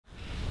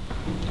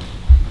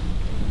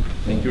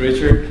Thank you,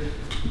 Richard,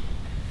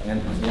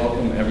 and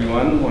welcome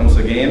everyone once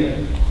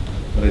again.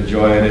 What a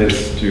joy it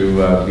is to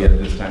be at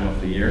this time of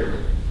the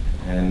year.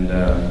 And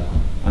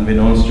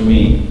unbeknownst to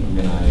me,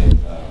 I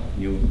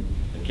knew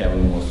that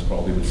Kevin most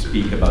probably would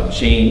speak about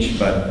change,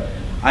 but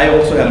I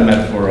also had a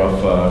metaphor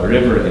of a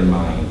river in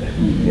mind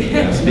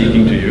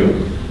speaking to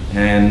you.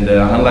 And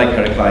unlike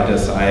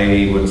Heraclitus,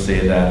 I would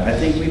say that I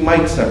think we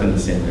might step in the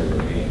same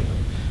river again.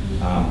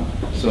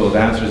 So the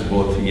answer is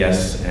both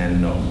yes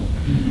and no.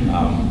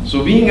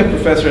 So being a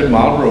professor at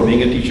Marlboro,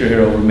 being a teacher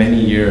here over many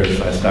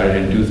years, I started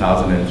in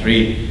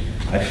 2003,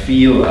 I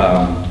feel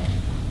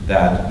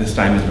that this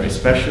time is very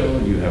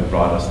special. You have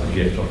brought us the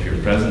gift of your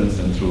presence,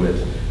 and through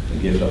it, the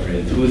gift of your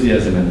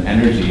enthusiasm and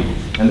energy.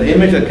 And the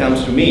image that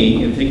comes to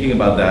me in thinking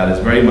about that is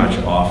very much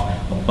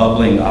of a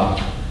bubbling up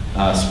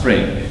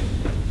spring,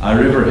 a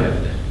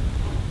riverhead.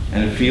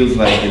 And it feels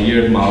like the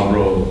year at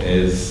Marlboro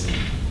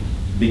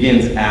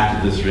begins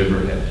at this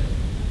riverhead,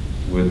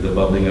 with the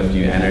bubbling of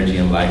new energy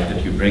and life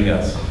that you bring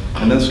us.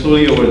 And then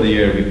slowly over the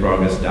year, we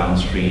progress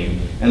downstream.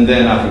 And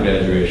then after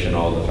graduation,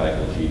 all the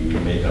faculty, we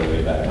make our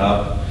way back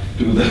up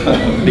to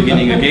the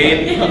beginning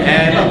again,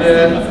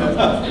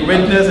 and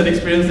witness and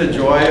experience the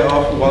joy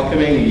of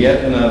welcoming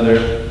yet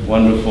another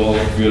wonderful,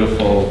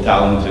 beautiful,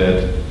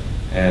 talented,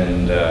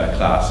 and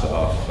class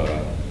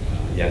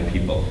of young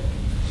people.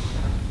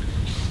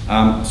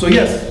 So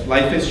yes,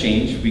 life has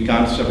changed. We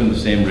can't step in the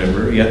same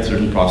river, yet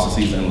certain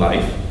processes in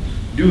life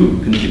do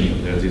continue.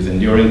 There's these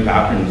enduring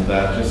patterns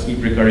that just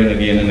keep recurring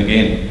again and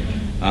again.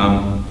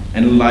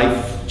 And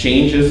life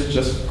changes,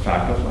 just a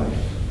fact of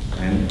life.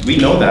 And we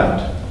know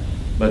that,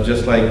 but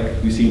just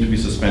like we seem to be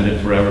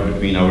suspended forever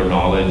between our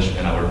knowledge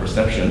and our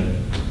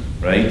perception,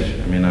 right?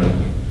 I mean,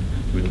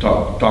 we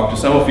talked to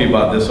some of you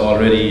about this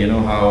already, you know,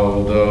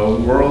 how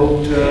the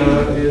world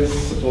is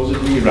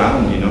supposedly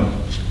round, you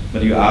know.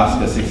 But you ask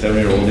a 6,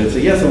 7-year-old, they'll say,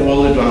 yes, the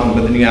world is round,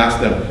 but then you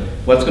ask them,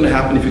 what's going to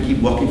happen if you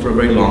keep walking for a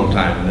very long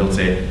time? And they'll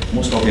say,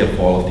 most probably I'll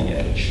fall off the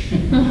edge.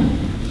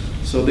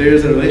 So there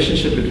is a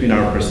relationship between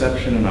our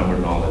perception and our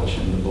knowledge,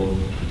 and both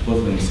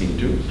of them seem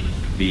to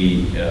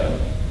be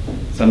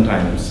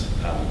sometimes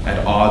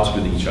at odds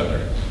with each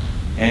other.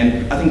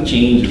 And I think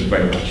change is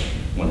very much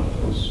one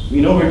of those.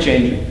 We know we're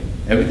changing,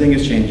 everything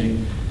is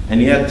changing,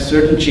 and yet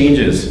certain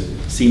changes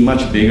seem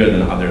much bigger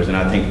than others. And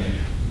I think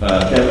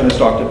Kevin has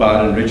talked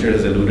about, and Richard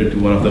has alluded to,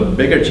 one of the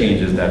bigger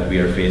changes that we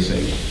are facing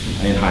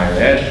in higher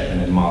ed,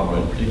 and in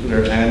Marlboro in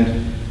particular.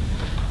 And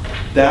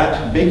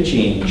that big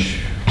change,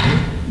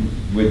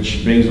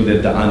 which brings with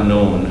it the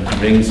unknown,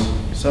 brings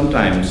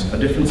sometimes a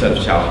different set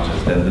of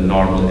challenges than the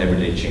normal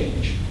everyday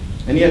change.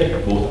 And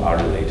yet both are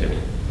related.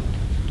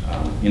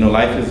 You know,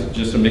 life is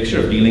just a mixture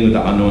of dealing with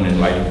the unknown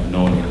in light of the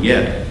known, and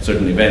yet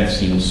certain events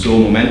seem so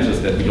momentous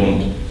that we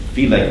don't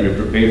feel like we're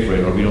prepared for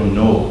it, or we don't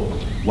know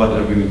what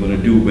are we going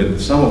to do with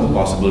some of the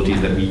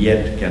possibilities that we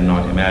yet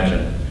cannot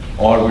imagine,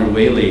 or we're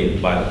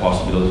waylaid by the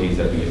possibilities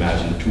that we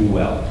imagine too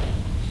well,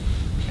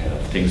 and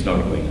of things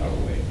not going our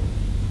way.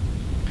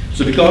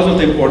 So because of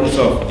the importance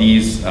of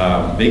these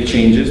big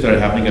changes that are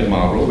happening at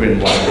Marlboro, we're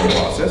involved in the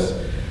process.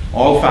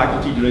 All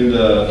faculty during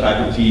the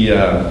faculty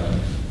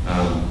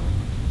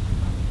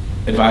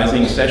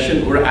advising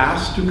session were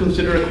asked to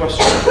consider a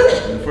question.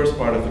 In the first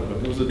part of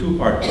it was a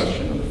two-part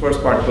question. And the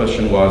first part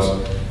question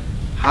was,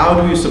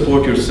 how do you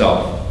support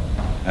yourself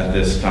at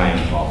this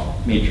time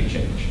of major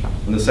change?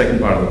 And the second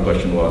part of the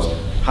question was,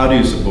 how do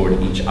you support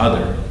each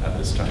other at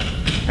this time?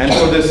 And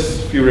for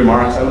this few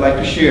remarks, I would like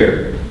to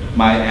share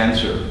my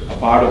answer, a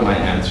part of my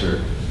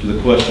answer to the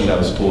question that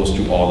was posed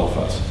to all of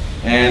us.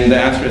 And the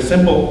answer is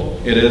simple.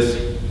 It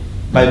is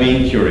by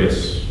being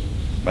curious,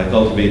 by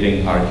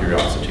cultivating our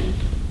curiosity.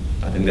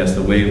 I think that's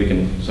the way we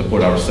can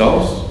support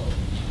ourselves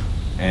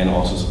and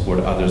also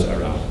support others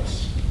around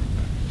us.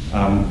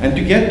 And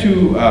to get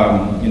to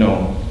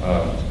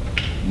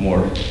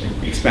more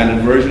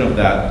expanded version of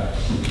that,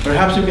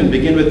 perhaps you can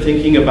begin with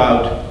thinking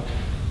about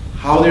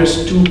how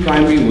there's two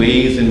primary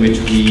ways in which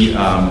we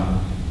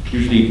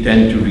usually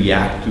tend to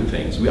react to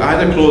things. We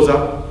either close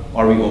up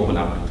or we open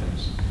up to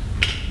things.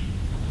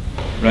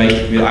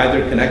 Right? We're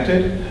either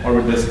connected or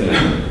we're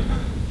disconnected.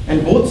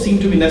 And both seem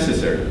to be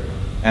necessary,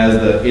 as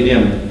the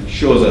idiom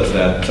shows us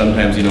that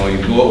sometimes, you know, you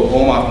go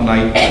home after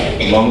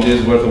night, long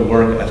day's worth of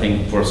work. I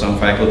think for some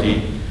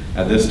faculty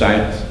at this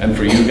time, and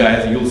for you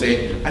guys, you'll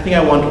say, I think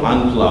I want to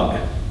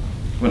unplug.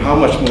 But how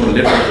much more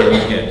literal can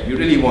you get? You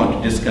really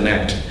want to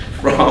disconnect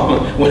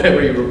from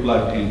whatever you were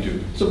plugged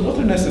into. So both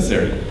are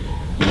necessary,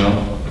 you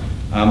know.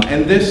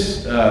 And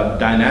this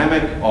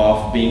dynamic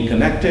of being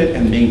connected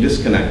and being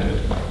disconnected,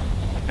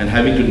 and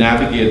having to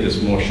navigate this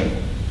motion.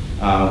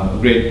 A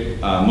great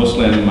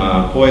Muslim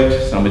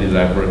poet, somebody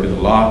that I've worked with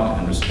a lot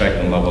and respect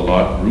and love a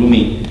lot,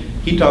 Rumi,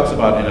 he talks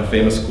about in a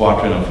famous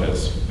quatrain of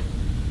his.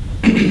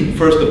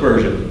 First, the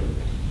Persian.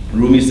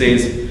 Rumi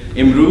says,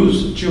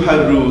 Imruz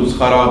chuhar ruz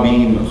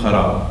kharabim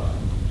kharab,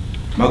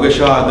 magasha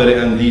dar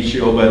andishe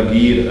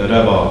obargir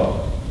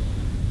raba,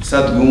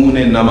 sadgun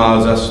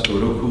namaz astu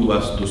ruku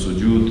astu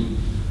sujud,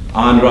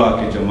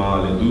 anra ke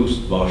jamal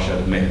dust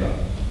bashad mehra.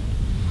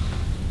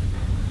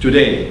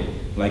 Today,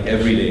 like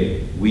every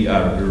day, we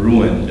are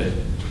ruined.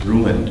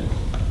 Ruined.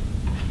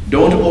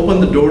 Don't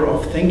open the door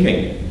of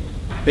thinking.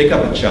 Pick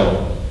up a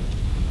cello.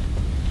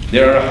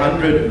 There are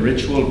 100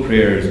 ritual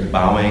prayers,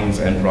 bowings,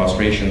 and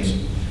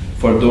prostrations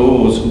for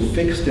those who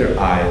fix their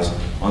eyes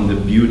on the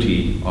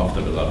beauty of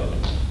the Beloved.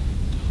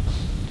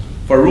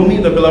 For Rumi,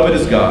 the Beloved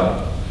is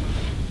God,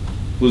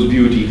 whose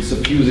beauty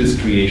suffuses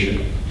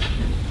creation.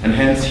 And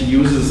hence he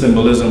uses the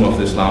symbolism of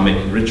the Islamic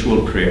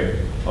ritual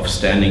prayer of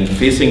standing,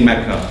 facing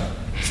Mecca,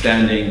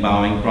 standing,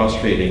 bowing,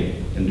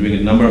 prostrating, and doing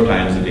it a number of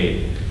times a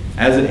day,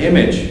 as an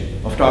image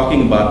of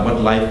talking about what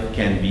life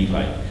can be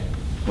like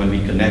when we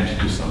connect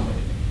to somebody.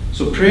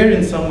 So prayer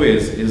in some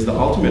ways is the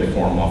ultimate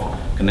form of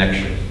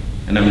connection.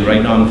 And I mean,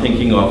 right now I'm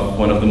thinking of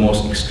one of the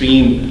most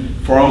extreme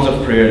forms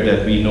of prayer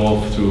that we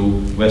know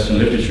through Western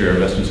literature,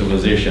 Western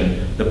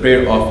civilization, the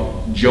prayer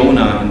of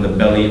Jonah in the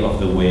belly of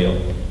the whale.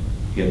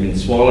 He had been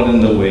swallowed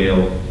in the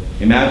whale.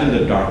 Imagine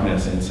the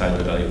darkness inside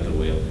the belly of the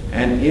whale.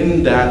 And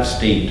in that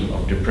state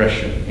of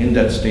depression, in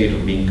that state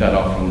of being cut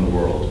off from the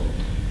world,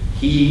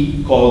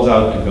 he calls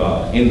out to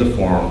God in the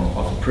form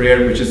of a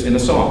prayer, which is in a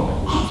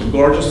song. It's a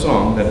gorgeous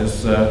song that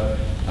is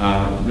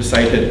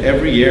recited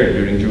every year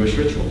during Jewish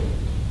ritual.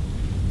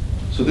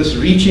 So this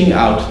reaching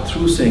out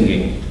through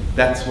singing,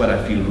 that's what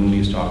I feel Rumi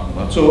is talking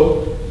about.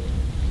 So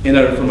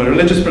from a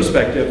religious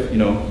perspective,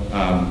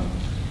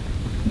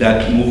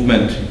 that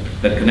movement,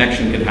 that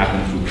connection can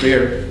happen through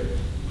prayer.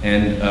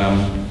 And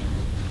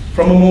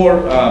from a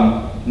more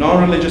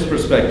non-religious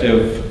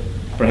perspective,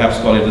 perhaps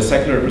call it the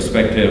secular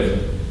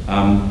perspective,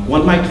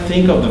 one might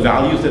think of the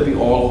values that we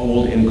all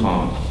hold in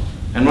common.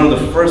 And one of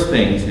the first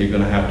things that you're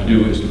going to have to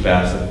do is to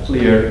pass a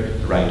clear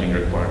writing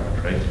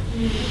requirement, right?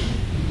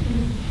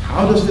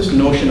 How does this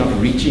notion of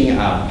reaching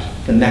out,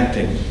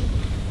 connecting,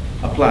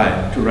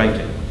 apply to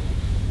writing?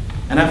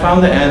 And I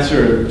found the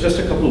answer just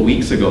a couple of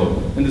weeks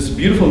ago in this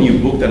beautiful new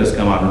book that has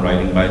come out in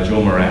writing by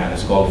Joe Moran.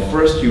 It's called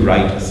First You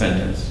Write a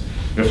Sentence,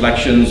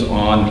 Reflections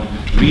on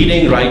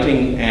Reading,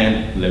 Writing,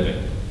 and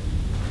Living.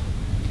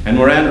 And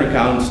Moran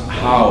recounts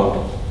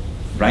how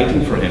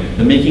writing for him,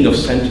 the making of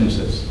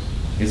sentences,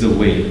 is a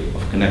way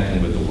of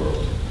connecting with the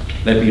world.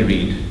 Let me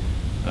read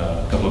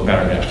a couple of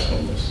paragraphs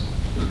from this.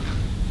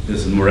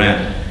 This is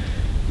Moran.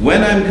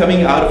 When I'm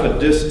coming out of a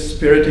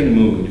dispiriting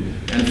mood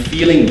and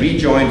feeling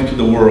rejoined to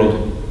the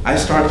world, I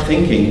start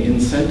thinking in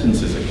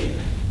sentences again.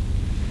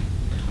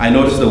 I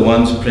notice the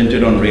ones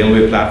printed on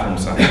railway platform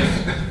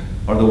signs,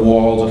 or the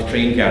walls of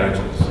train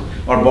carriages,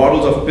 or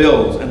bottles of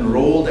pills, and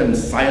roll them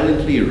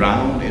silently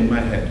round in my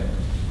head.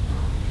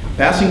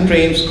 Passing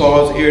trains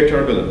cause air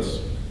turbulence.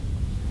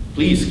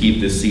 Please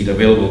keep this seat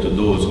available to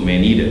those who may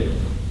need it.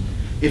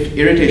 If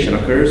irritation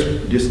occurs,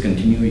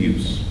 discontinue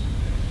use.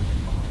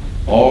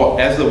 Or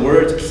as the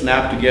words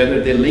snap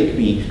together, they link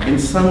me in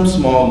some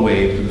small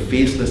way to the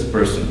faceless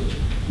person,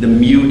 the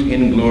mute,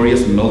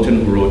 inglorious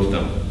Milton who wrote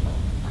them.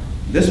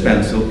 This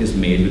pencil is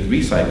made with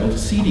recycled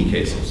CD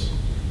cases.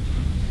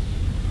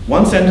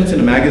 One sentence in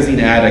a magazine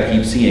ad I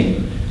keep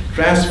seeing,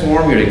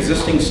 transform your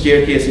existing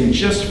staircase in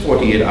just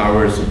 48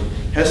 hours,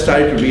 has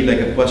started to read like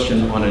a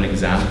question on an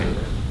exam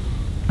paper.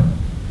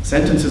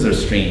 Sentences are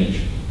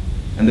strange,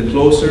 and the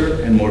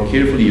closer and more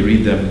carefully you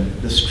read them,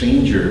 the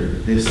stranger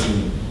they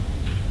seem.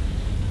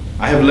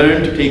 I have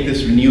learned to take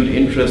this renewed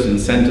interest in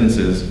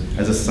sentences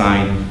as a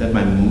sign that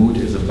my mood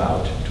is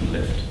about to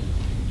lift.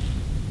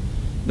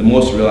 The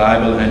most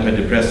reliable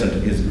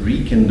antidepressant is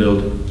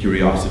rekindled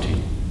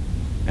curiosity,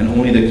 and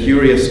only the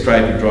curious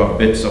try to draw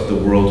bits of the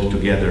world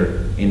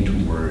together into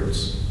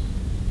words.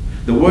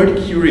 The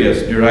word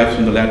curious derives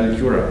from the Latin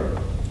cura,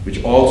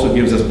 which also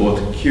gives us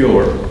both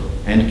cure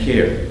and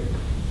care.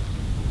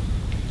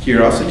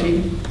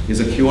 Curiosity is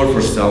a cure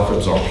for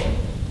self-absorption,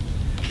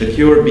 the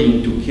cure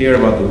being to care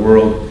about the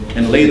world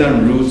and lay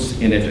down roots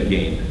in it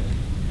again.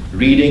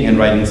 Reading and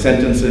writing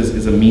sentences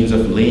is a means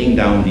of laying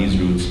down these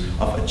roots,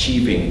 of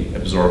achieving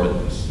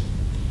absorbedness.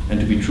 And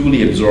to be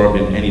truly absorbed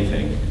in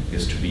anything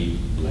is to be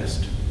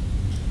blessed.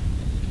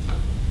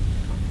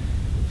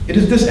 It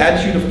is this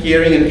attitude of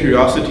caring and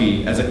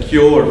curiosity as a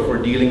cure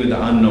for dealing with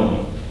the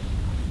unknown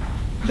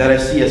that I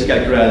see as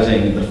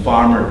characterizing the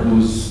farmer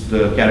who's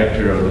the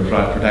character or the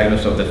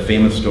protagonist of that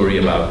famous story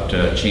about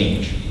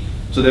change.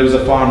 So there was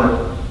a farmer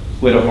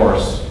who had a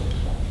horse,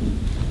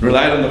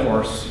 relied on the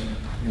horse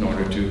in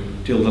order to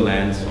till the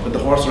lands, but the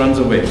horse runs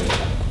away.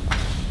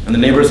 And the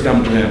neighbors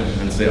come to him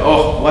and say,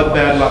 oh, what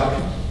bad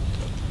luck.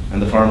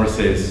 And the farmer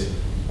says,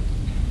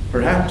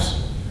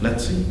 perhaps,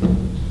 let's see.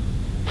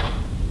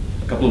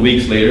 A couple of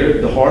weeks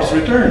later, the horse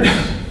returns,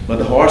 but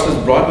the horse has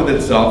brought with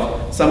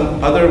itself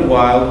some other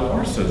wild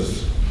horses.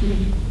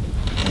 And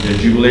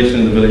there's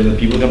jubilation in the village, and the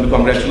people come to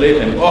congratulate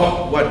him.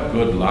 Oh, what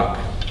good luck.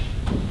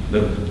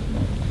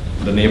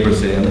 The neighbors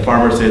say, and the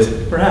farmer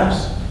says,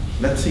 perhaps,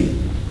 let's see.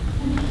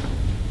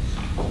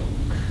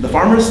 The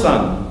farmer's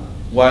son,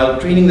 while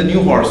training the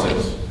new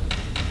horses,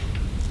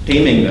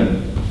 taming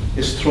them,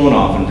 is thrown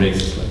off and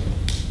breaks his leg.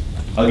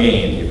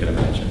 Again, you can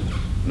imagine.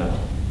 No,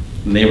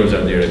 the neighbors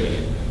are there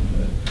again,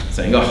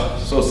 saying, oh,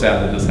 so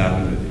sad that this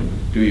happened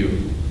with you, to you.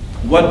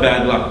 What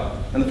bad luck.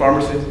 And the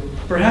farmer says,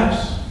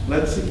 Perhaps,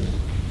 let's see.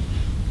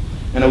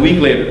 And a week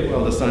later,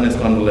 while the sun is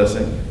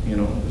convalescing,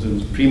 this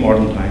is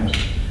pre-modern times,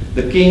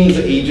 the king's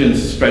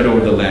agents spread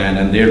over the land,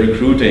 and they're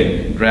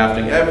recruiting,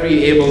 drafting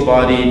every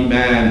able-bodied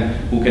man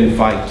who can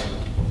fight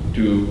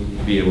to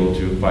be able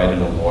to fight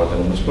in a war that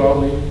most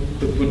probably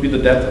would be the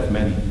death of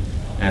many.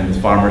 And the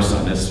farmer's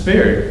son is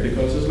spared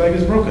because his leg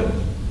is broken.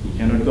 He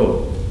cannot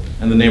go.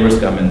 And the neighbors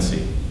come and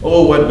see.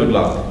 Oh, what good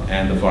luck.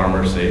 And the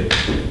farmer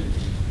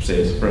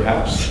says,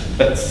 perhaps,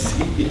 let's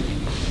see.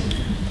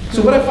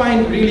 So what I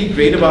find really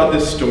great about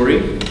this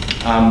story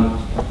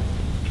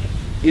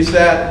is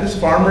that this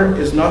farmer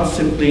is not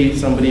simply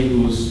somebody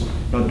who's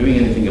not doing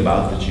anything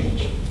about the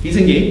change. He's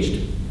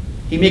engaged.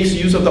 He makes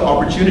use of the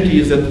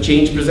opportunities that the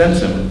change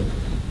presents him.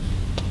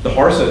 The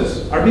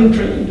horses are being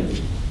trained.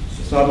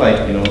 It's not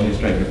like, he's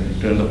trying to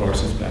turn the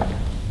horses back.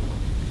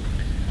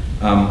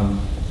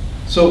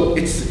 So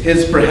it's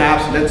his,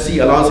 perhaps, let's see,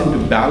 allows him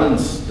to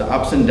balance the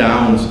ups and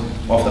downs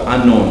of the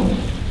unknown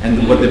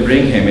and what they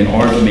bring him in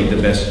order to make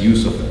the best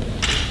use of it.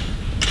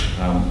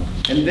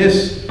 And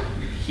this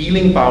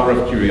healing power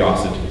of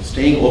curiosity,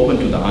 staying open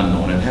to the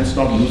unknown and hence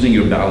not losing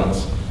your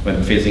balance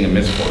when facing a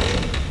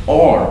misfortune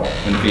or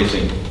when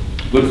facing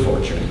good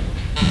fortune,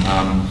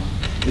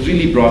 is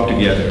really brought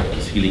together,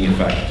 this healing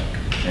effect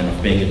and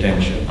of paying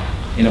attention,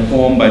 in a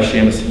poem by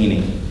Seamus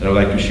Heaney that I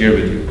would like to share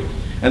with you.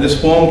 And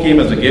this poem came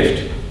as a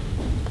gift.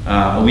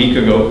 A week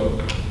ago,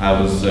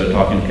 I was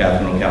talking to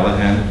Catherine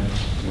O'Callaghan.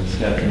 There's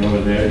Catherine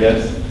over there,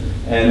 yes.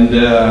 And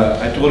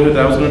I told her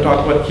that I was going to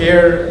talk about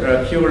cure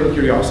and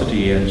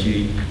curiosity, and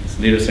she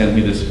later sent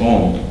me this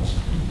poem,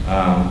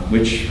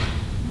 which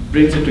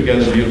brings it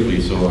together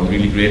beautifully. So I'm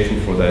really grateful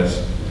for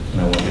this,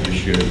 and I wanted to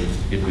share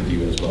it with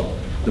you as well.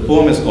 The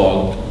poem is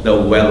called The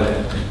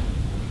Wellhead.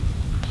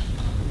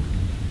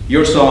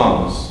 Your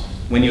songs,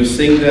 when you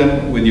sing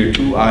them with your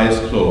two eyes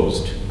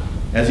closed,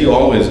 as you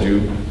always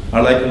do,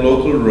 are like a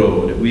local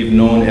road we've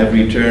known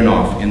every turn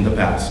off in the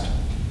past.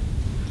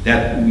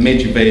 That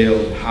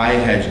midge-veiled,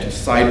 high-hedged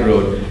side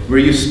road where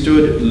you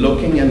stood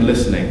looking and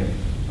listening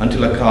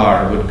until a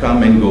car would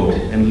come and go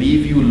and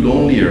leave you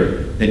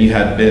lonelier than you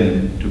had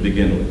been to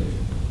begin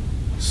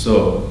with.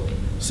 So,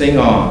 sing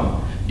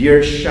on,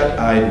 dear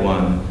shut-eyed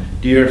one,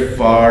 dear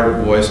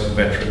far-voiced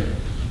veteran.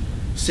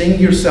 Sing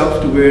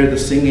yourself to where the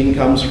singing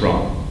comes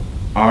from,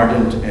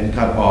 ardent and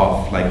cut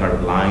off like our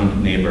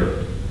blind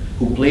neighbor,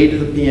 who played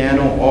the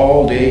piano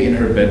all day in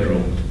her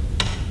bedroom.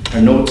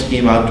 Her notes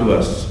came out to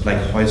us like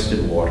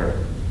hoisted water,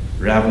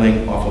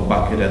 raveling off a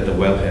bucket at the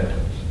wellhead,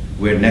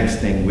 where next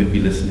thing we'd be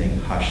listening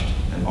hushed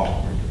and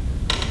awkward.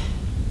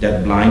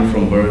 That blind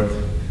from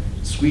birth,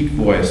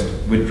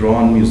 sweet-voiced,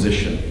 withdrawn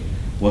musician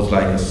was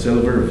like a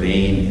silver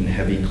vein in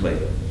heavy clay,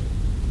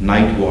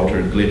 night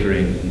water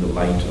glittering in the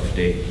light of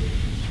day.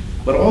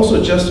 But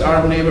also just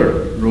our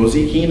neighbor,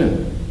 Rosie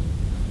Keenan.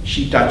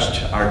 She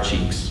touched our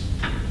cheeks.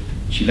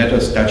 She let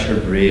us touch her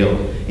braille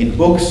in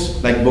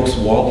books like books'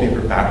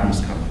 wallpaper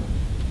patterns come in.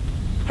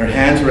 Her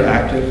hands were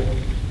active,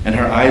 and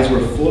her eyes were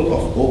full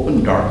of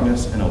open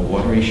darkness and a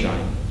watery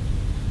shine.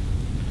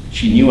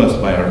 She knew us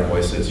by our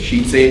voices.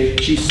 She'd say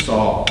she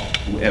saw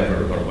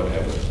whoever or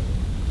whatever.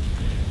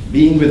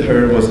 Being with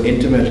her was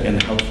intimate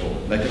and helpful,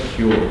 like a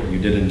cure you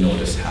didn't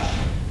notice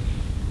happening.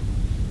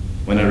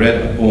 When I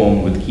read a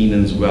poem with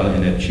Keenan's well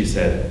in it, she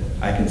said,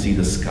 I can see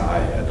the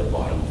sky at the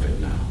bottom of it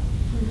now.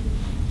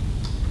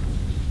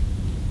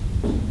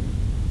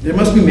 There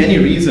must be many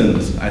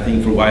reasons, I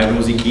think, for why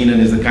Rosie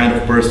Keenan is the kind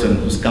of person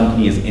whose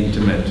company is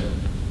intimate,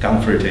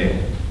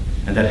 comforting,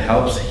 and that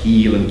helps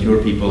heal and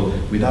cure people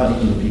without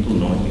even the people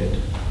knowing it.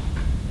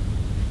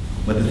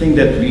 But the thing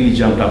that really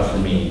jumped up for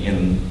me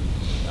in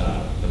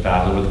the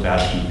battle with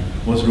passion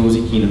was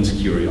Rosie Keenan's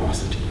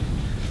curiosity.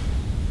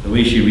 The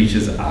way she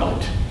reaches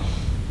out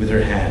with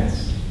her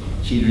hands.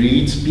 She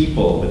reads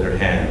people with her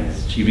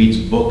hands. She reads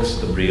books,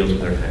 the brailles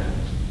with her hand.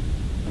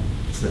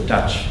 It's the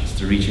touch, it's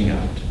the reaching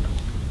out.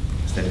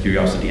 It's that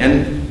curiosity.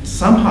 And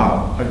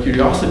somehow her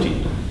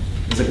curiosity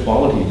is a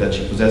quality that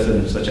she possesses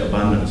in such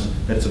abundance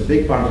that it's a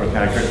big part of her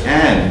character,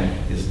 and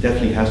it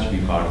definitely has to be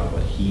part of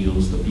what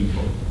heals the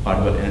people, part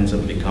of what ends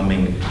up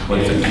becoming what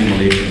is an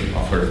accumulation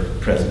of her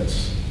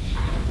presence.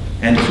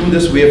 And through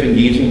this way of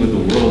engaging with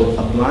the world,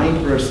 a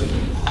blind person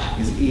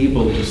is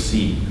able to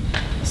see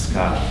a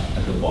sky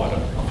at the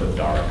bottom of a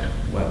dark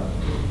well.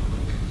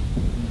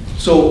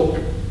 So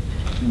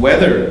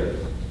whether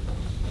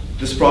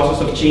this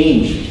process of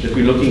change that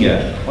we're looking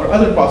at, or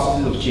other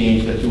processes of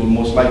change that you will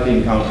most likely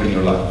encounter in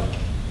your life,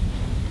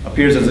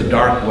 appears as a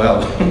dark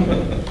well,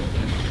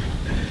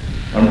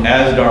 or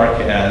as dark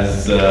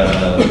as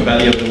the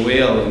belly of the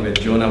whale in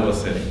which Jonah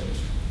was sitting.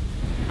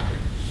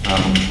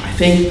 I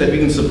think that we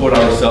can support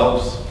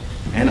ourselves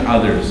and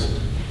others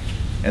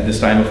at this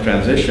time of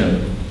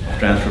transition, of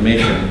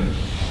transformation,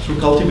 through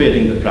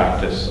cultivating the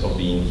practice of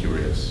being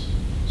curious.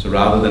 So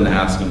rather than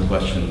asking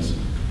questions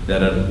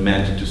that are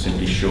meant to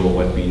simply show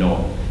what we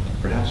know,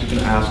 perhaps we can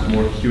ask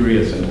more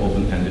curious and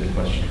open-ended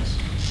questions.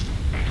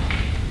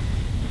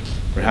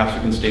 Perhaps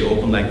we can stay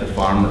open like the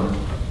farmer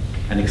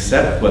and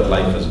accept what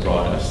life has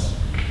brought us,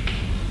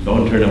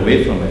 Don't turn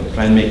away from it.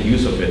 Try and make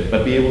use of it,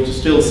 but be able to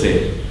still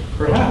say,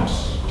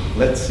 perhaps,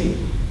 let's see.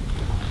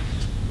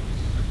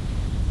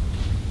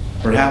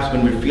 Perhaps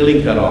when we're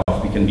feeling cut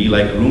off, we can be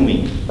like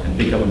Rumi and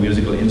pick up a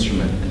musical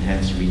instrument and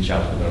hence reach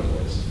out with our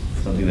voice.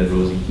 Something that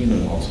Rosie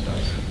Keenan also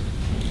does.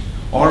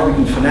 Or we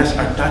can finesse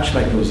our touch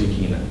like Rosie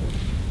Keenan.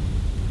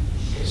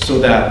 So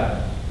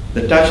that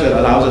the touch that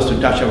allows us to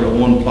touch our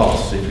own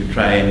pulse, if you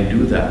try and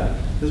do that,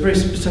 there's a very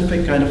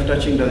specific kind of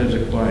touching that is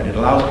required. It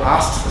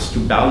asks us to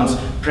balance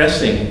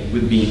pressing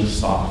with being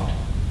soft.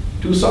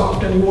 Too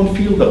soft and you won't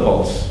feel the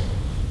pulse.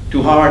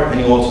 Too hard and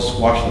you also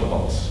squash the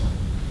pulse.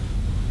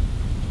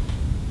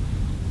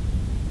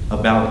 A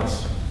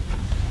balance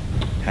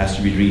has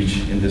to be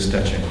reached in this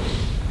touching.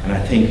 And I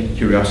think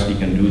curiosity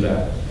can do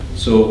that.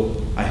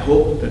 So I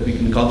hope that we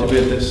can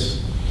cultivate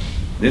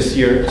this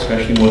year,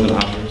 especially more than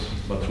others,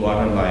 but throughout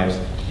our lives.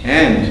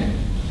 And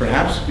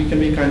perhaps we can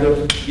be the kind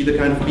of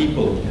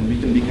people, and we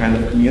can be kind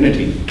of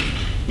community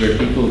where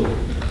people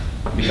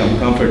become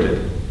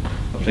comforted,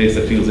 a place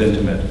that feels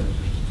intimate,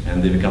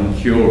 and they become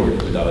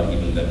cured without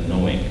even them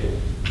knowing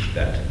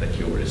that the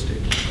cure is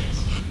taking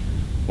place.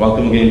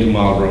 Welcome again to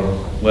Marlboro.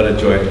 What a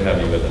joy to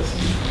have you with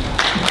us.